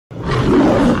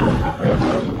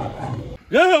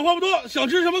人狠话不多，想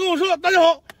吃什么跟我说。大家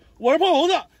好，我是胖猴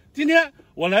子。今天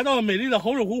我来到了美丽的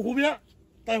猴水湖湖边，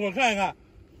大家伙看一看。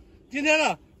今天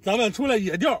呢，咱们出来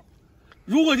野钓。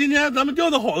如果今天咱们钓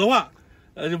的好的话，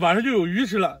晚上就有鱼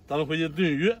吃了，咱们回去炖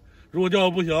鱼。如果钓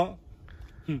的不行，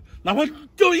哪怕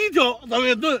钓一条，咱们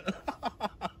也炖。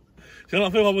行了，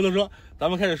废话不多说，咱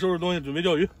们开始收拾东西，准备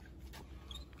钓鱼。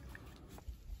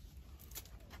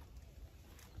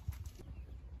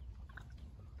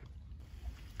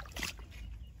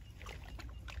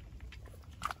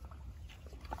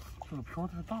这个漂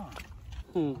太大了，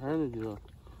还是那几个，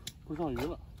不上鱼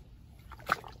了。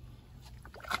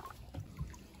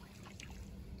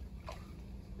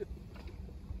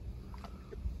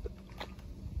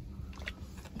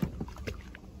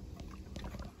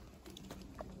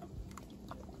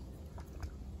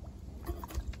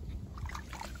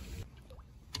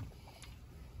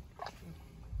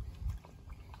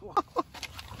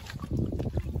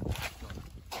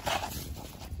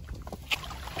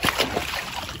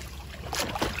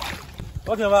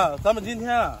老铁们，咱们今天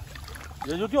啊，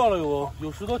也就钓了有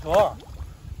10多条啊，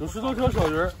有10多条小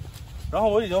鱼儿，然后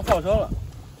我已经放生了，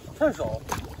太少，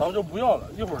咱们就不要了。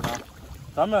一会儿呢，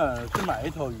咱们去买一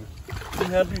条鱼，今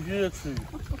天必须吃鱼。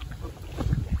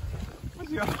不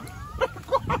行，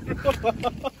挂住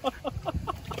了。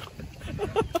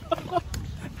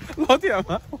老铁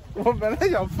们，我本来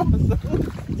想放生，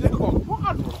结果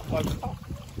挂住了，我操！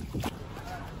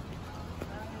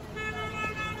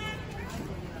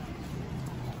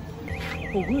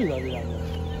够贵的这两个，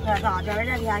大点儿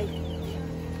的便宜。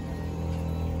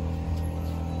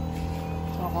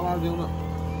大花拉丁的，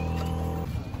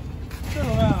这怎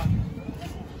么样？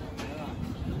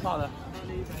大的。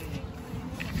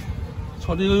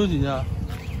炒这个有几斤啊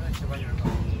？7、8斤。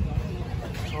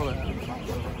超的。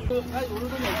哎，有的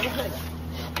都买不菜的。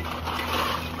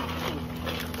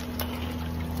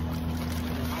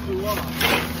吃过吗？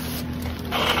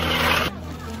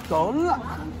懂了。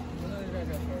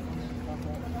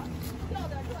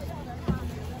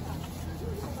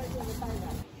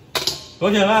老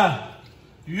铁们，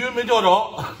鱼没钓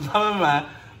着，咱们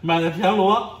买个田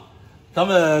螺，咱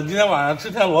们今天晚上吃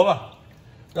田螺吧。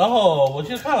然后我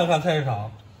去看了看菜市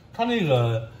场，它那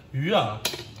个鱼啊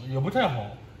也不太好，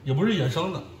也不是野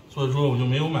生的，所以说我就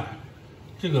没有买。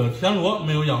这个田螺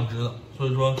没有养殖的，所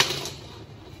以说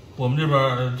我们这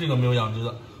边这个没有养殖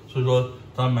的，所以说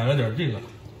咱们买了点这个。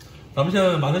咱们现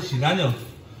在把它洗干净，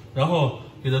然后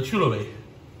给它去了尾。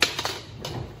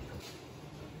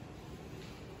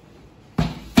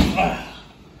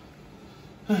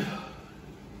哎呀，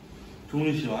终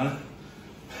于洗完了，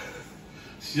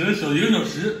洗了1个小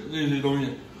时，这东西。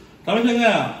咱们现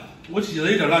在啊，我洗了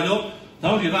一点辣椒，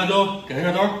咱们给辣椒改一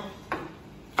下刀。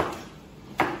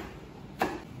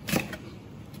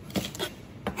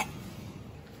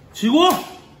起锅，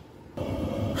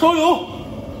烧油，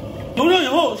油热以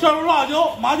后下入辣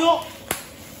椒、麻椒，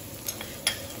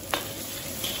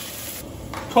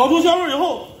炒出香味以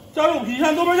后，加入郫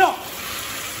县豆瓣酱。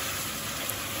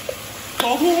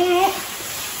炒出红油，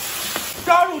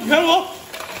加入田螺，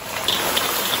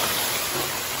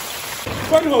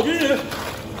翻炒均匀，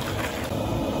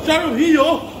加入啤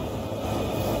酒、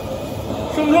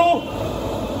生抽、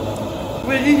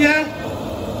味极鲜、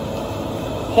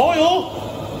蚝油，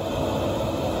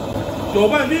搅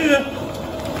拌均匀，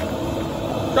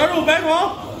加入白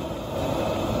糖、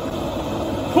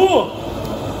醋，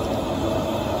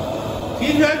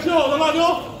提前切好的辣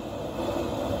椒、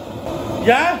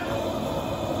盐。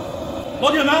老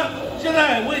铁们，现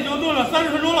在我已经炖了30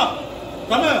分钟了，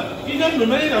咱们提前准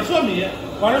备一点蒜米，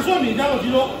把这蒜米加到其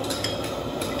中，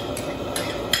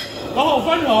然后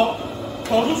翻炒，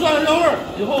炒出蒜的香味儿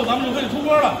以后，咱们就可以出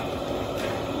锅了。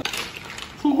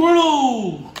出锅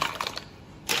喽！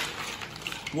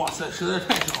哇塞，实在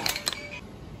太香了！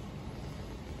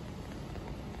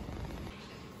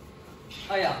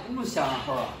哎呀，那么香啊，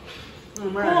猴儿！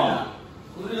门儿。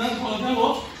我给咱炒个田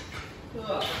螺。这。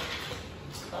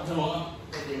大田螺呢？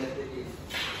对。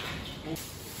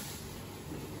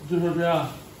这是谁啊？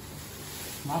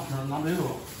拿瓶拿杯子。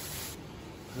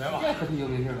来吧。这可挺有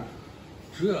名气了。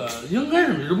这应该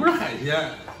是美食，不是海鲜。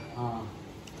啊。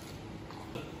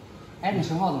哎，你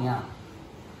生蚝怎么样？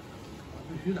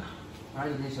必须的。哪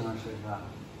有你喜欢吃是吧？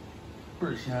倍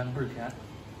儿鲜，倍儿甜。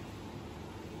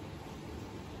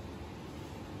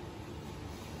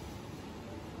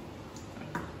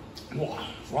哇，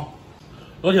爽！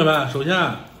老铁们，首先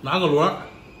拿个螺，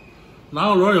拿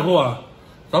个螺以后啊，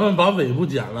咱们把尾部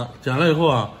剪了，剪了以后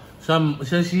啊，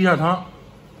先吸一下汤。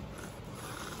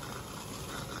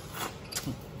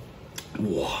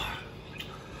哇，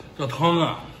这汤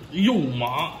啊又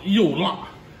麻又辣，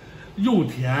又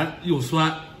甜又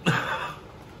酸，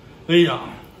哎呀，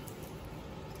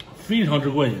非常之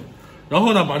过瘾。然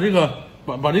后呢，把这个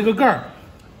盖儿，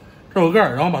这有盖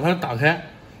儿，然后把它打开，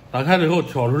打开了以后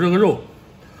挑出这个肉，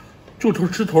就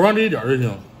吃头上这一点就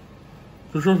行，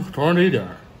就吃头上这一点，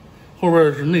后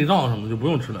边是内脏什么的就不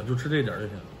用吃了，就吃这一点就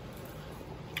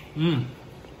行。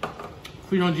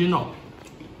非常筋道，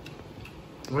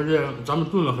而且咱们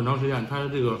炖了很长时间，它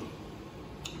这个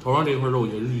头上这一块肉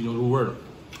也是已经入味了，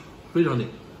非常甜。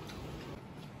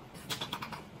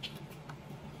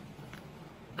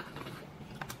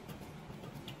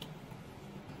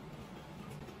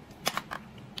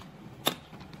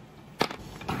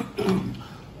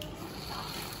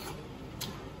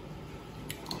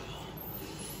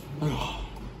哎呀，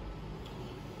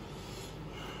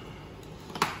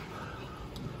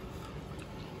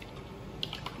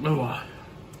哎呦，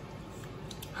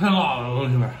太辣了，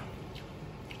同学们！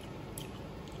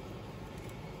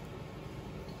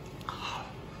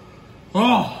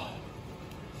啊，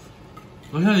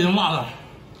我现在已经辣的，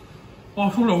说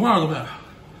不了话了都快，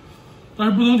但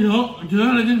是不能停，停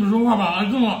下来跟你们说话吧，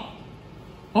更辣。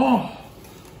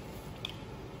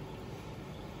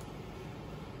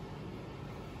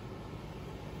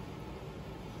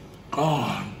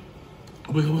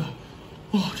不要，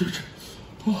这个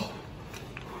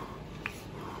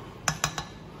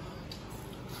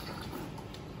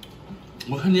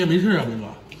我看你也没事啊，斌哥。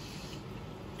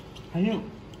还行，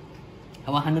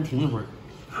要不还能停一会儿。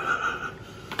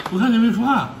我看你没出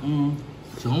汗。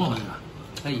行了，我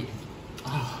可以。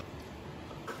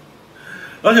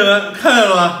老铁们看见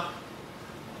了吗？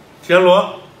田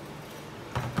螺，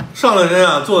上两天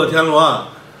啊做的田螺啊，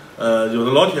有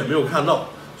的老铁没有看到，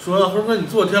说你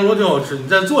做的田螺挺好吃，你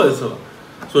再做一次吧。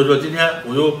所以说今天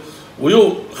我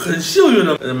又很幸运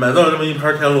的买到了这么一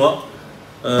盘田螺。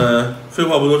废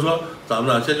话不多说，咱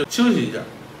们呢先去清洗一下，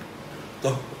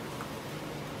走。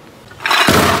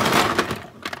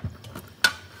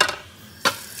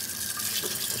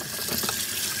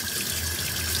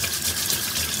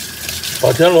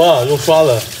把田螺啊用刷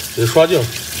子给刷净。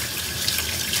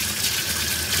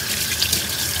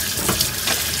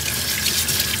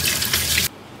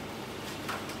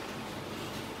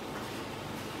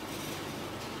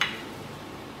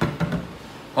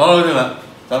好了，同学们，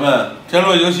咱们田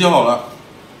螺已经洗好了。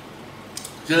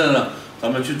现在呢，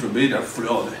咱们去准备一点辅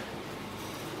料呗。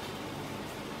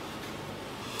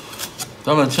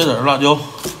咱们切点辣椒，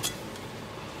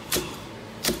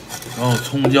然后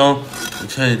葱姜也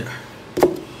切一点。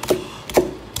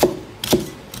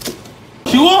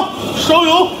起锅，烧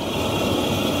油，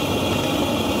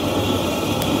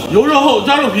油热后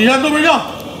加入郫县豆瓣酱，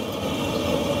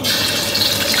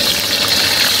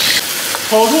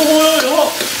炒出红油以后，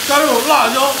加入辣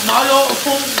椒、麻椒、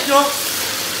葱姜，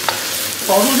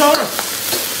炒出香味。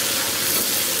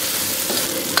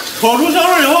炒出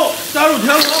香味以后，加入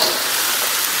田螺，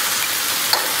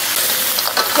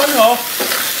翻炒。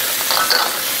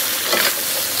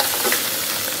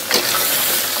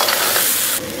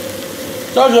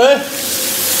加水，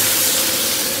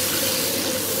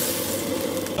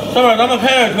下面咱们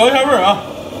开始调一下味儿啊，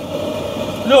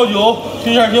料酒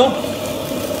去一下腥，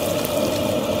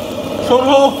生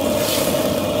抽、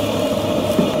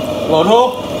老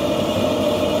抽、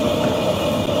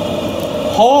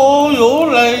蚝油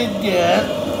来一点，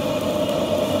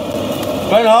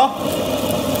白糖，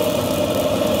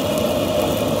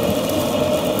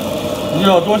你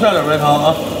要多下点白糖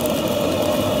啊。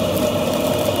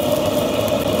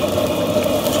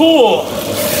醋、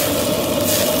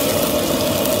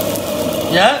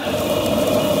盐，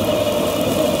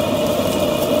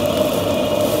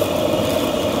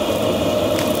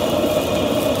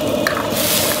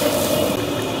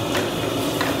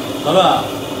咱们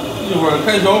一会儿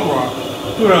开小火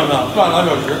炖上它半个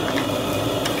小时。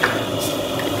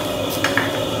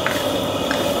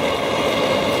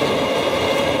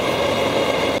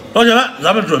老铁们，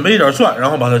咱们准备一点蒜，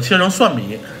然后把它切成蒜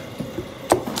米。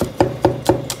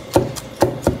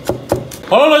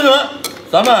好了，老铁们，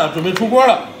咱们准备出锅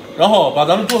了，然后把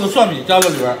咱们做的蒜米加到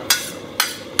里边，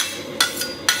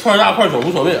块大块小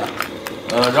无所谓啊，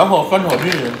然后翻炒均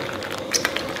匀，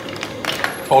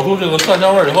炒出这个蒜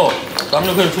香味以后，咱们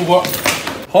就可以出锅。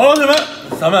好了，老铁们，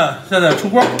咱们现在出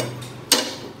锅。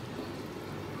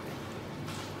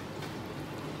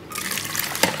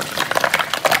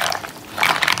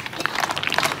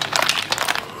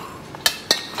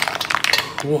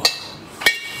哇！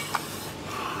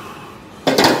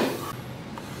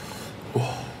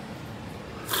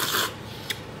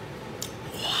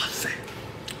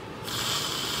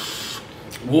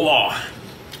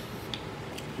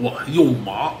哇，又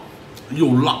麻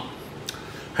又辣，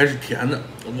还是甜的，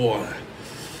哇，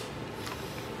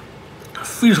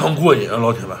非常过瘾啊，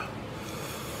老铁们！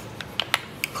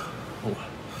哇，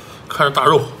看着大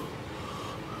肉，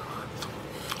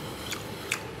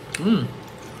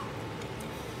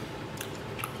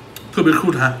特别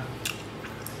Q 弹，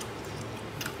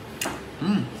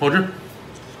好吃。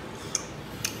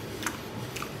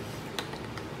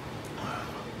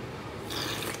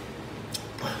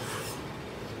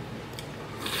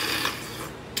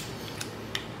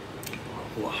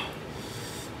哇，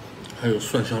还有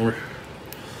蒜香味儿，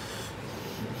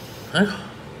哎呀，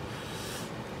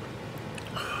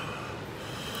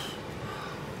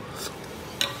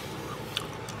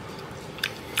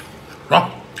啊，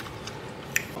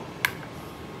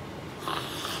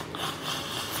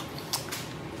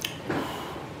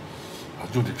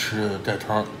就得吃带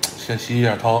汤，先吸一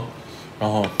下汤，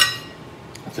然后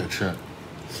再吃。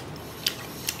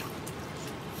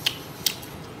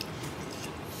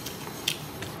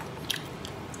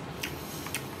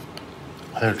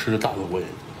还是吃的大的过瘾。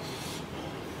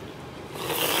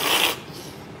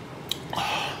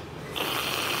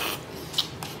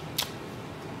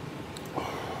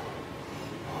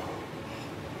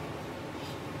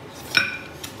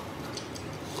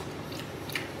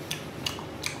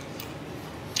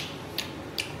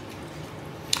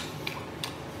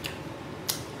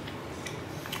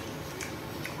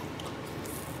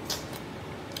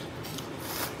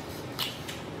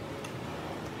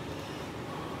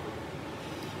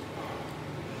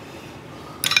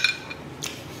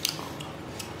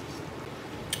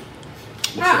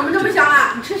哎，怎么这么香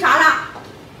啊？你吃啥了？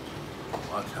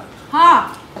我天！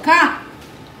好，看，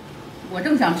我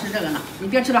正想吃这个呢，你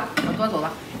别吃了，我夺走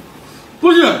了。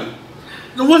不是，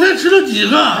我才吃了几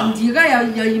个？你几个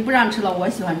也不让吃了，我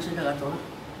喜欢吃这个，走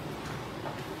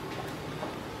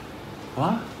了。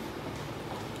啊？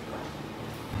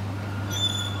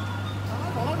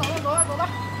走了。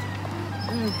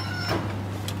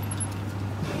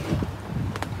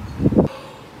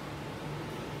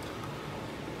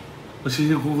我辛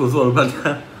辛苦苦做了半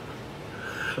天，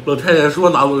老太太说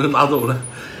拿走就拿走了，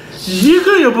一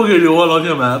个也不给留啊！老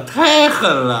铁们，太狠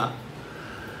了！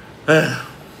哎呀，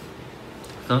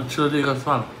行，吃了这个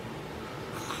算了。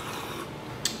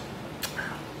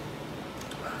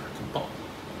真棒！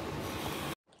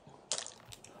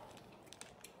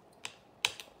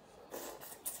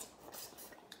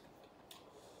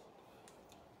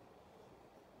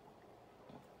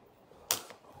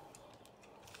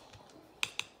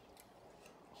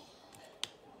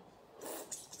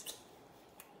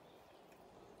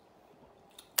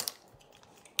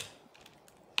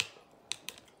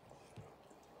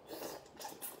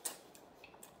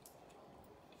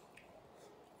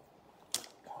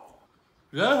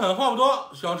人狠话不多，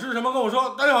想吃什么跟我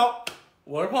说。大家好，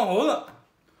我是胖猴子。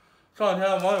上两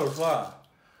天网友说啊，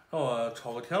让我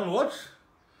炒个田螺吃，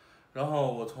然后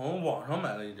我从网上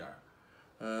买了一点儿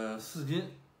，4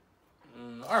斤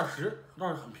，20，倒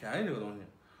是很便宜这个东西。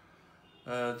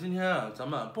今天啊，咱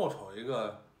们爆炒一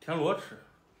个田螺吃。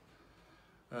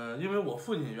因为我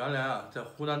父亲原来啊在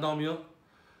湖南当兵，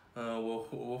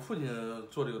我父亲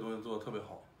做这个东西做的特别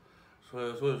好，所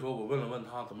以说我问了问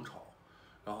他怎么炒。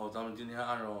然后咱们今天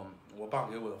按照我爸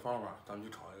给我的方法，咱们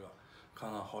去炒一个，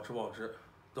看看好吃不好吃。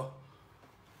走。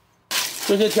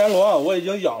这些田螺啊，我已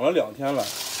经养了2天了，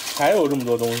还有这么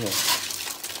多东西。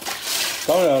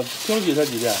咱们清洗它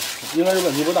几遍，应该是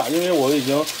问题不大，因为我已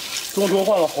经中途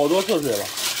换了好多次水了。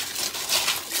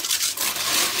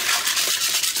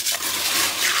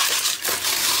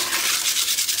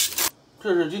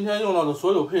这是今天用到的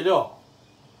所有配料：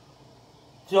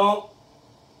姜、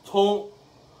葱、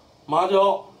麻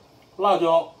椒、辣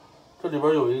椒，这里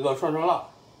边有一个涮辣、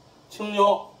青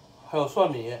椒，还有蒜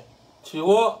米。起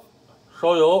锅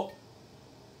烧油，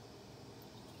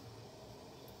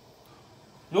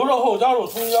油热后加入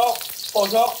葱姜，爆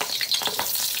香，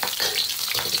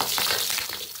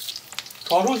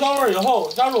炒出香味以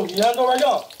后，加入盐豆瓣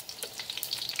酱，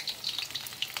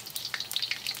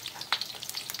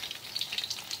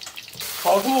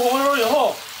炒出红油以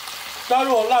后，加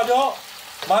入辣椒、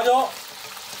麻椒。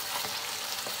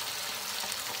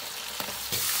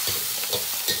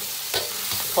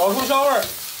炒出香味儿，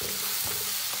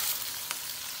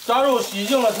加入洗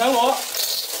净的田螺，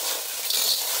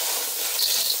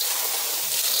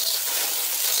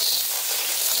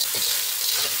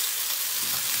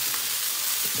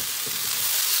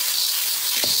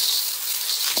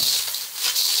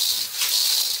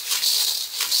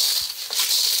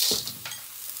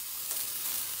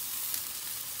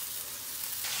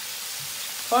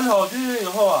翻炒均匀以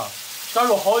后啊，加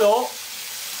入蚝油、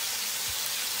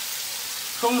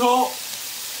生抽、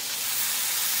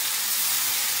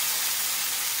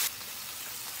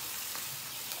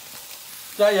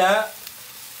加盐、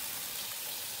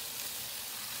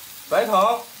白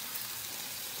糖，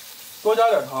多加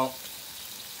点糖，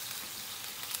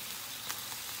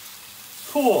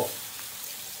醋。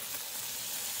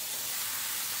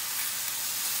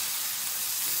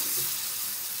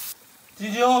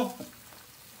 鸡精、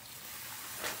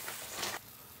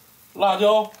辣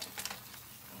椒，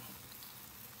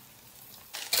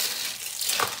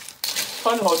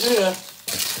翻炒均匀。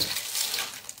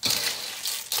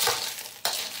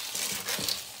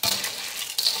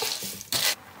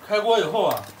开锅以后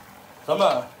啊，咱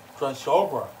们转小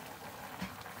火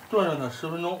炖上它10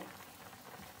分钟。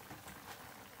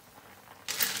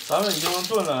咱们已经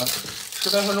炖了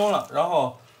10来分钟了，然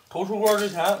后。 投出锅之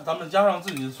前，咱们加上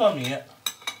自己的蒜米，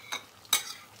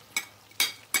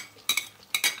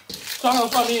加上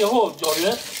蒜米以后搅匀，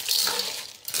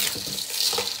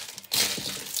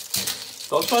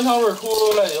等蒜香味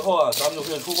出来以后啊，咱们就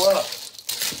可以出锅了。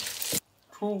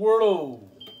出锅喽！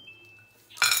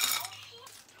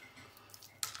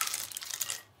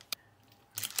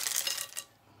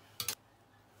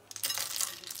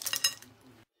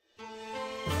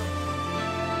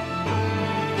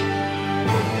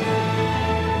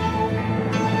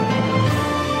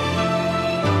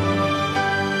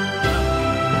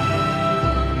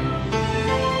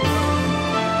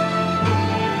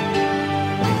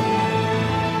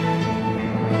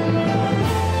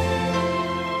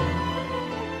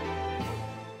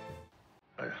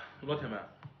老铁们，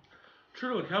吃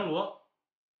这个田螺，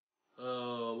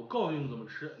我告诉你们怎么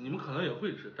吃，你们可能也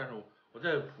会吃，但是我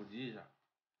再普及一下。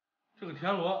这个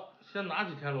田螺，先拿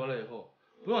起田螺来以后，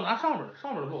不要拿上面的，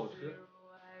上面的不好吃，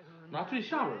拿最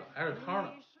下边的还是汤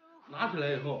的。拿起来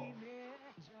以后，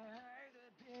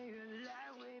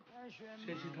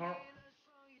先吸汤，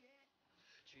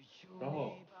然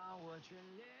后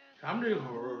前面这个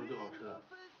口是最好吃的，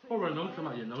后边能吃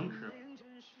吗？也能吃。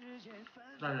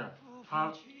 但是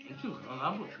它尽可能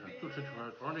咱不吃，就吃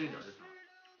头上这一点就行。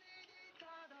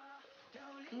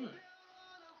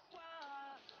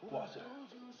哇塞，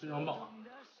非常棒啊！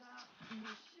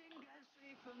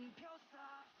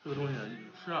这个东西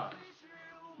吃啊，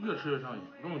越吃越上瘾，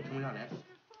根本停不下来。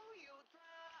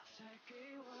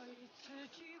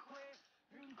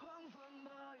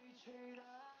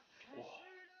哇！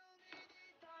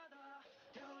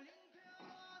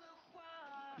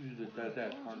必须得带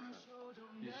汤吃，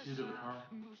一吸这个汤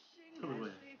特别过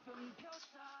瘾。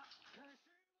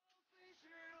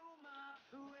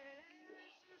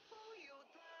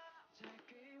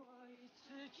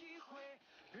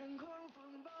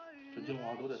这精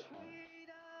华都在汤里。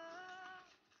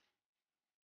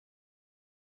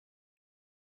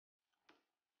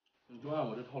你就按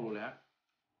我这套路来，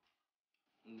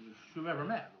去外边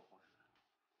卖都好吃。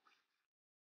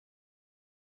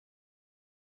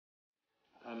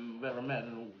他们外边卖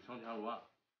那种5香田螺，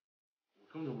我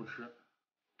根本就不吃。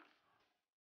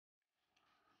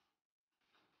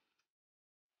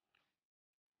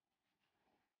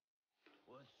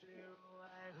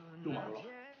又麻了，特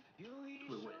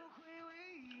别过瘾。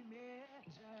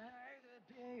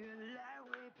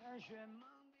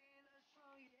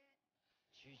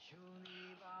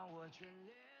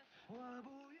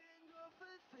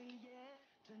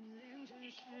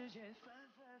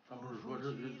咱不是说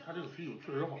他这个啤酒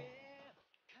确实好。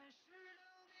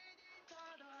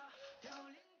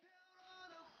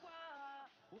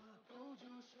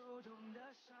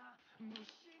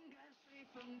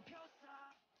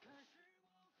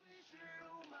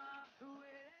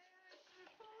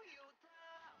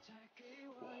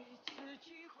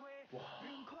哇，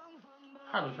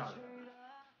汗都下来了，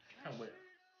太过瘾了。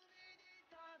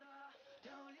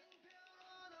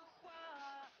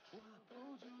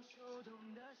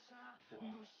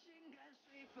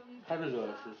它这个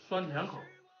是酸甜口。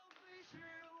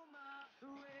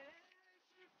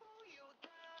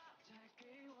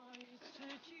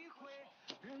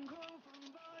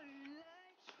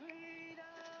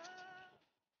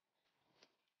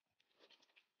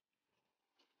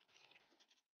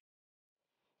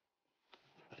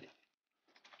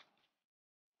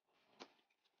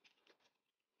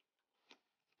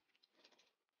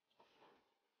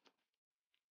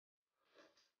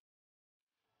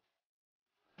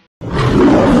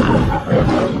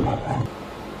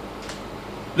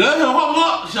人狠话不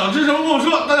多，想吃什么跟我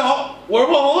说。大家好，我是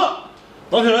胖猴子。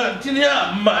老铁们，今天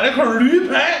买了块驴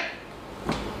排，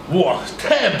哇，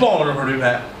太棒了！这块驴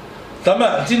排，咱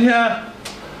们今天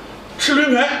吃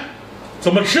驴排，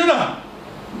怎么吃呢？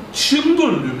清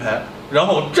炖驴排，然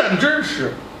后蘸汁儿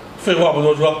吃。废话不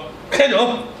多说，开整。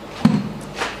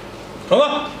橙子，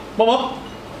帮忙。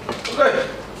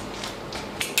OK。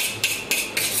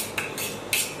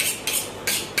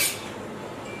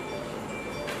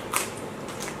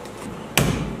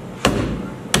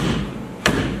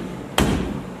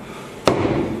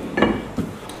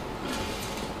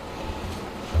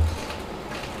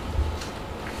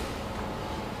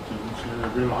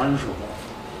狼人手。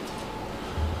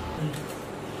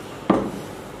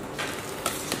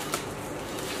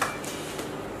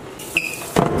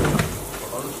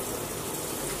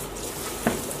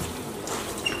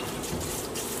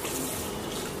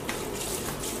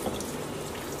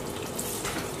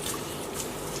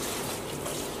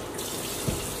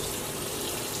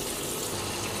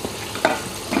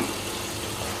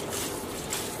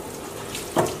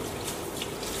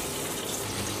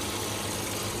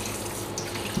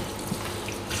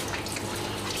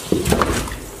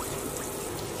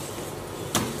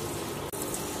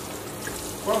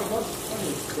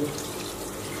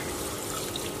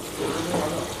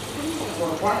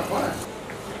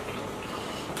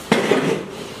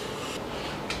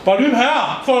把驴排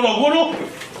啊放到锅中，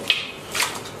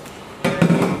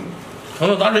盛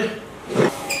到打水。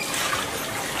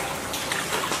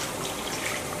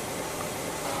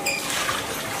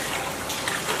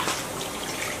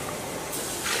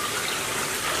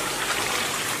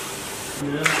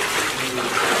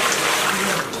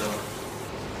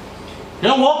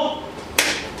点火，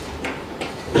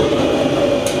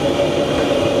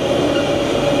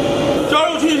加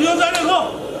入去腥30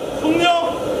克，葱姜、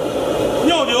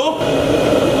料酒。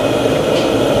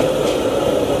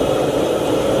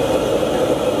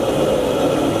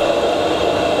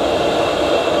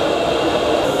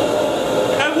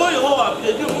开锅以后啊，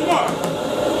撇去红沫。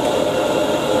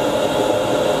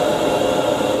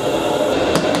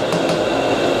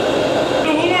这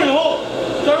红沫以后，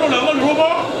加入2个铝箔包，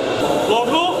老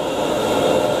抽、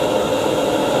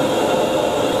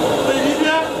味极鲜、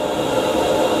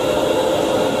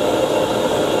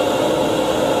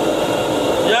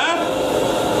盐、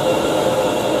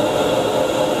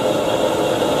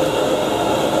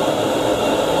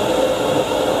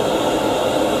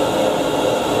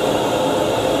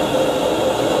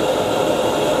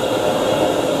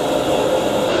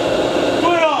炖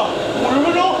上50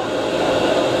分钟。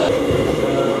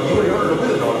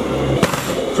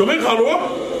准备卡螺，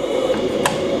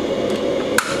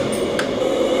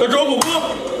再找口锅，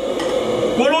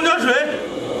锅中加水，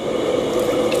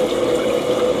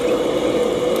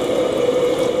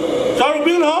加入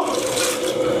冰糖，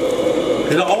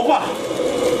给它熬化。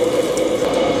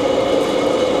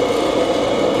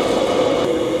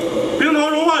冰糖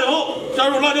融化以后，加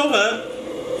入辣椒粉、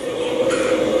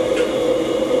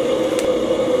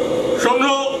生抽、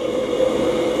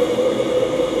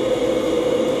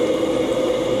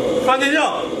番茄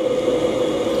酱、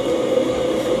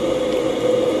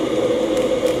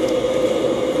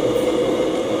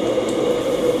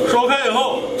烧开以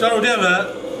后加入淀粉，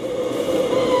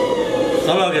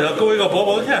咱们给它勾一个薄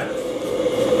薄的芡，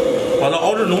把它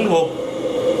熬至浓稠。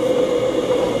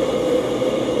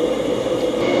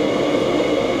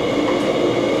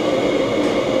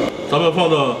咱们放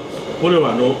到玻璃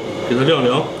碗中，给它晾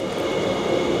凉。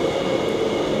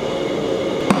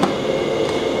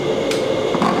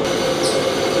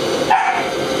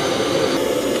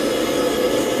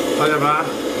同学们，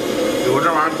有这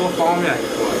玩意儿多方便，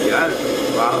盐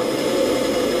完了。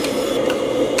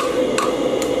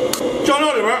酱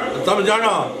料里边，咱们加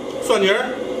上蒜泥儿、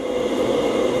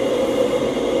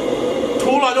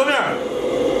粗辣椒面、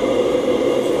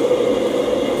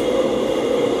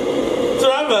孜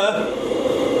然粉、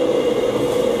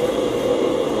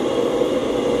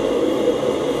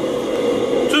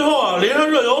最后啊淋上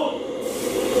热油。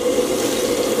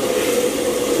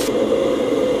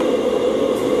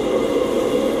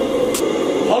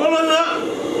好了，同学们，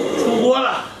出锅了。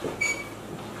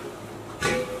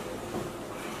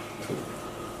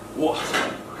哇！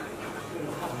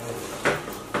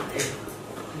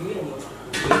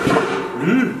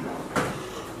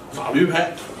炸驴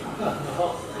排。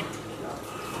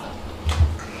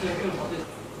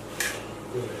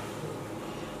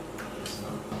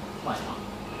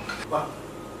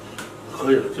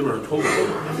可以了，基本上超过了。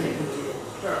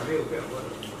这儿没有变过，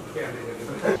变这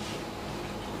个。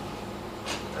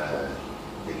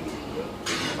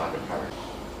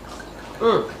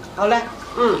好嘞，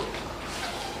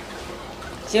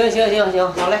行，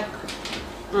好嘞，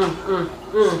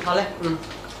好嘞，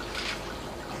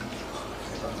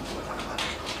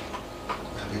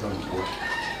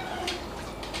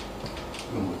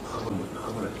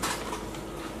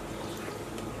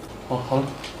好了。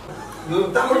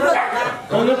大锅热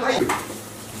等等，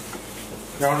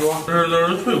梁叔，这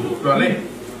是脆骨软肋。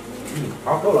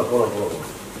好，够了。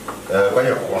关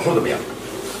键火候怎么样？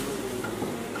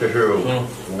这是50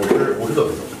多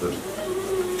分钟，对。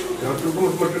行，这不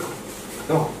吃口，挺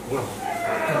好，挺好。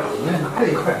你拿这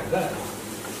一块，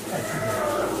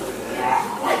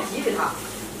太急着他。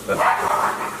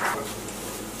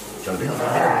行，这样。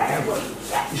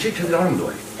谁吃得了那么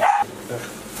多呀？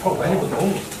口感你不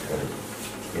懂。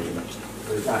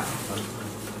啊，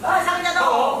大家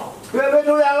好。别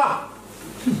抽烟了。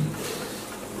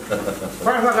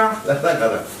快点，快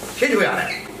点，来，谁抽烟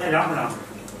来？再凉不凉？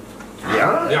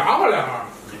凉。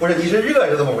不是，你是热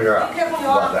是怎么回事啊？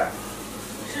哇塞！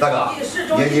大哥，你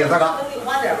大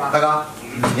哥，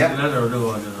你来点这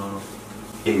个，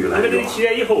英语来。这个得7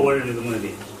点以后我认为怎么的？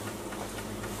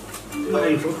这还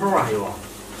有手扣啊，还有。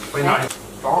我给你拿去。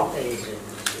好。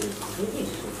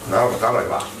拿过去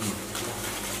吧。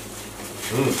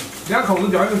两口子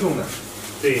嚼一个重的。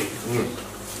对。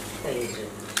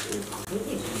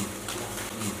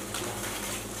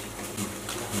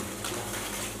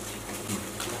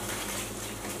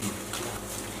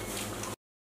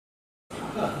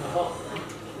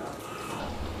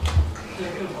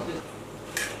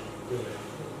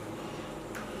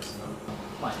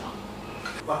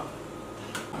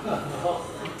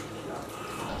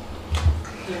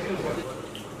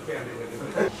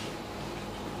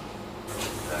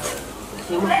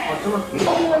行吗？好吃吗？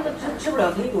吃不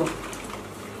了可以多。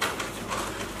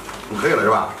可以了是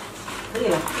吧？可以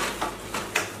了。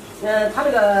它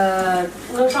这个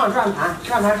能上转盘，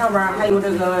转盘上边还有这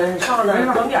个上的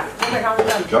桌面，桌面上有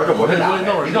转。主要是我这俩，肯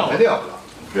定。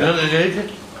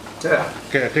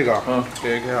给这个，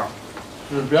给啊。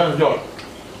就是别让它掉了，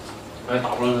哎，打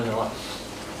不了就行了。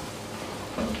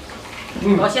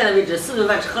到现在为止，4顿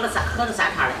饭喝了3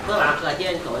叉了，昨晚喝今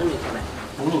天早上没喝来。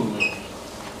不用。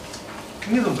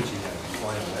你怎么不新鲜？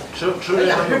吃我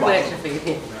压根不爱吃肥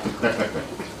的。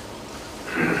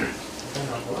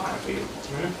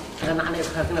这个拿那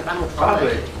块跟那半路炒的，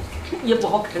也不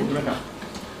好啃。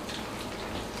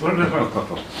不是。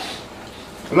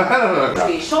来，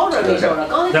水烧着没烧着？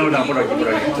刚才不着急。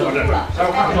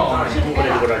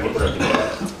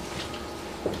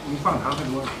你放糖太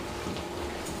多了。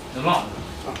行了。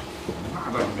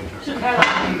那倒是没事。是开了。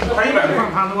他100个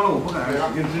放糖多了，我不敢使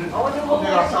劲吃。我就我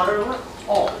想着什么？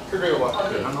哦，是这个吧？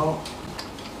血糖高。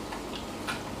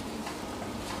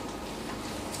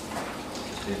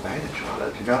这白菜吃完了，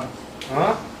这张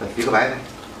啊，再洗个白菜，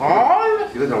好，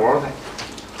洗个小黄菜。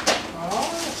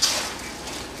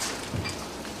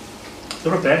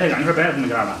都是白菜，你说白菜怎么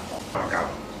干吧？干了，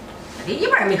这一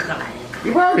半没喝完。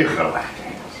一半没喝完。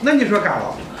那你说干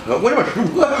了？我这边说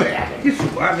呗。你说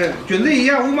这君子一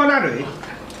言，无毛大嘴。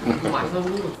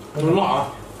不辣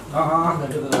啊！啊！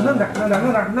弄点，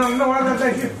弄完了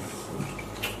再去。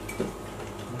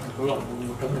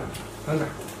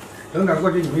整点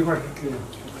过去，你们一块吃。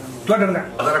多整点。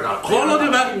我在这干了。好，老铁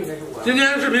们，今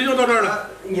天视频就到这儿了。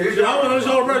喜欢我的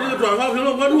小伙伴记得转发、评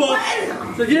论、关注哦。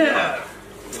再见。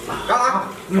干了。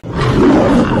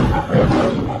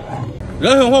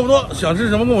人狠话不多，想吃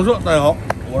什么跟我说。大家好，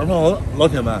我是胖猴子。老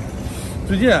铁们，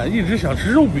最近一直想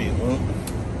吃肉饼，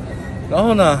然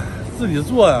后呢自己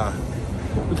做呀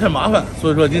又太麻烦，所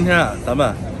以说今天咱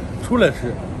们出来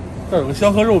吃。这儿有个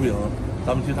香河肉饼，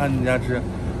咱们去他们家吃，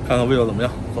看看味道怎么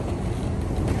样。走。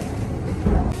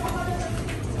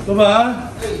老板，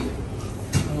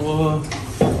我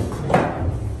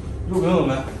肉饼怎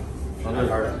么样？上这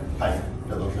边的，看一下，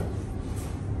这都是。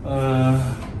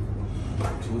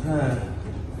韭菜、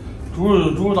猪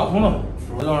肉大葱的，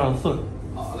要上4个。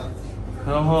好嘞。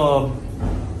然后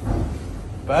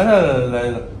白菜来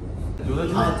一个，韭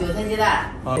菜鸡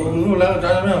蛋。啊，我们来个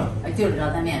炸酱面。就是炸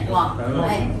酱面是吧？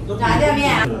哎，炸酱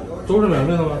面。粥是免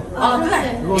费的吗？啊，对。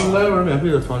给我来一碗免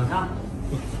费的尝尝。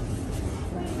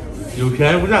有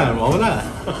便宜不占，王八蛋。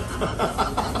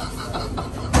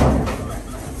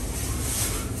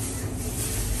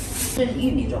这是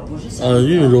玉米粥，不是小。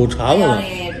玉米粥碴子。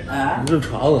这是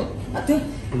碴子。啊，对，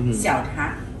小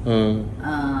碴。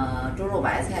猪肉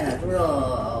白菜的，猪肉。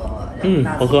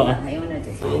好喝啊。还有那就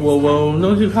是。我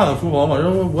能去看看厨房吗？因为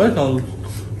我也想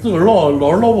自个儿老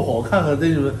是捞不好，看看对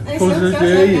你们同时学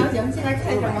学艺。行，进来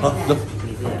看一下吧。好，走。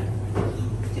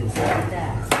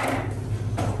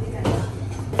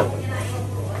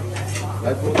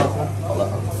来猪大葱，好了。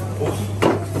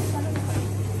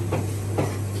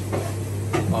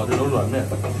啊，这种软面。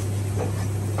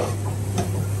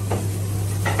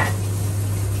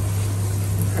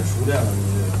太熟练了，你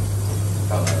这个。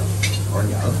干了多少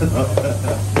年了？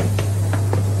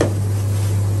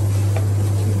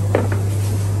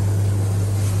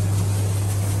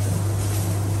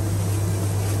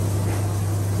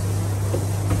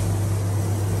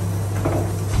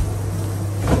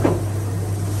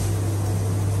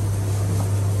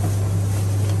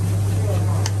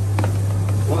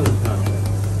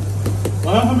我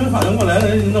还没反应过来，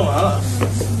人已经弄完了。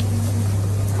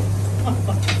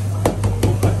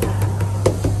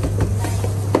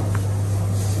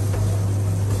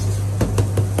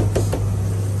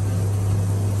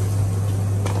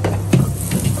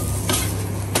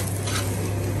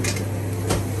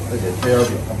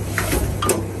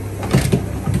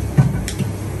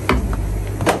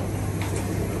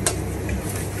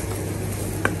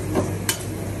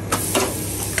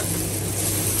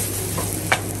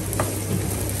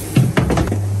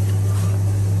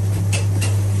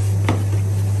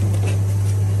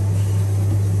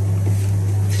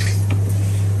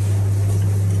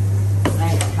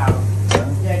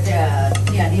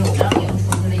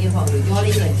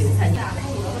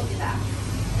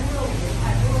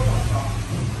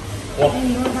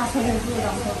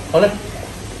好嘞。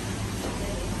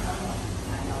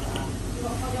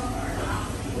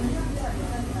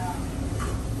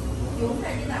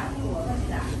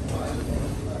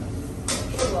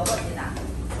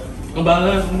我把那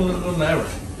来一碗，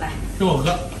来，给我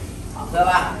喝。好喝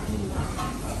吧？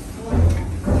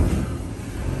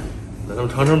来，咱们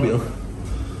尝尝饼，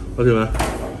老铁们，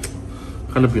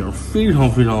看这饼非常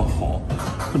非常好，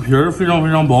这皮儿非常非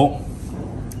常薄，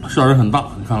馅儿也很大，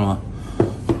你看了吗？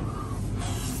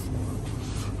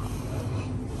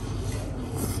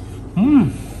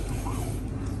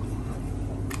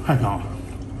太香了，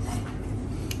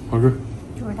好吃。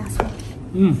就是大葱。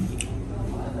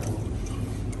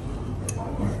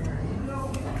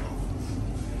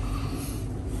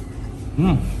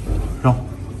香。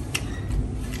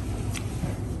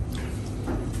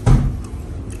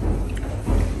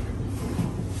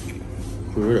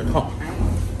就有点烫。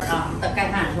啊，盖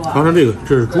饭是吧？尝尝这个，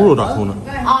这是猪肉大葱的。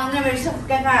啊，那边是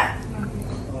盖饭。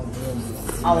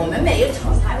啊，我们没有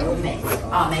炒菜，我们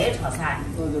没有炒菜。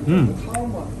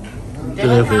这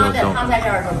个汤这汤在这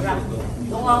儿是不是？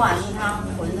冬瓜丸子汤、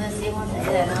馄饨、西红柿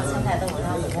鸡蛋汤、青菜豆腐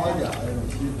汤、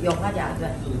有花甲对。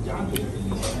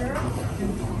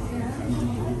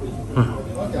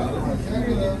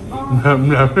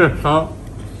免费尝。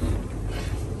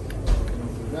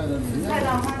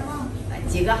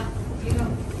几个？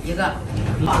一个。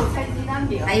韭菜鸡蛋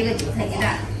饼，还有一个韭菜鸡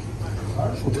蛋。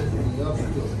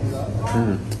真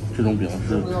是这种饼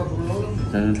是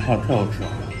简直太好吃了。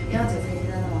要韭菜鸡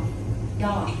蛋的吗？要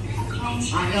啊。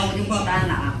要我就报单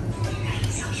了啊。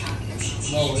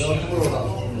那我要猪肉的。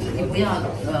你不要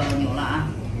牛了啊。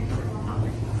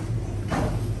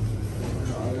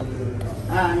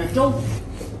那粥。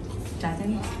炸酱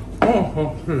面。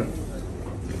好，是的。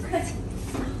客气。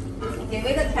给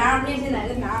个条儿，面线哪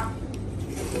个条儿？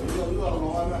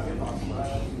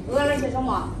饿了吃什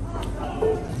么？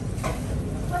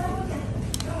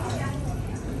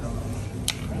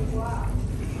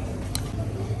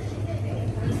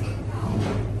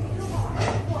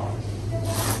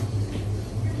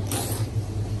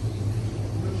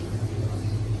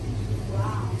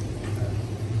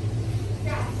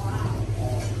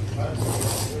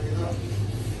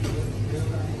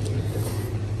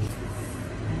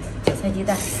韭菜鸡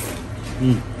蛋。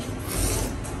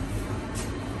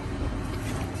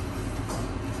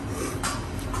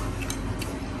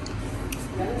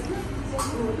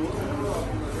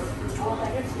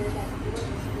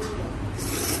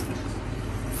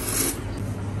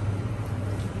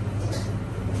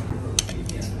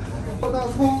大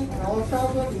葱，然后烧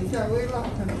个米线微辣。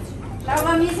烧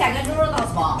个米线跟猪肉大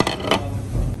葱。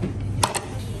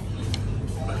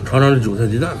尝尝这韭菜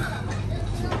鸡蛋。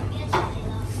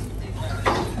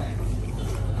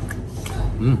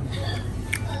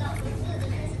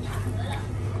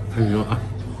还行啊。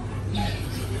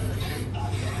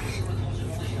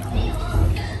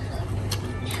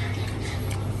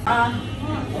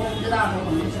我不知道我怎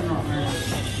么吃老分了。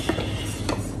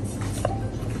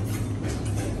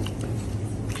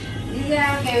你先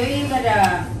给我一个这，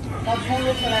把葱都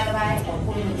出来了吧？我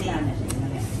后面这样的是什么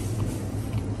的？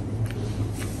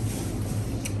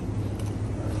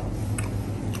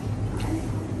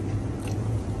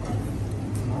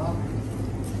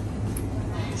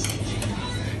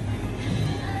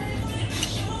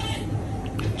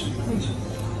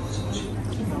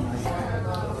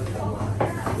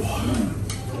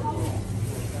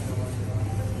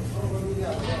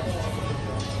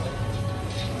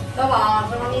多饱，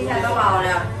什么米线多饱了？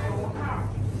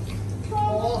好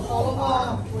了吗？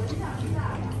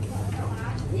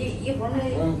一会儿那。哎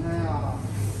呀，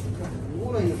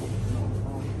糊了一会儿。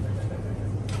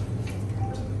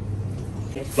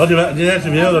老铁们，今天视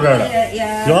频就到这儿了，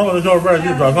喜欢我的小伙伴记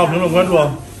得转发、评论、关注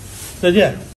哦，再见。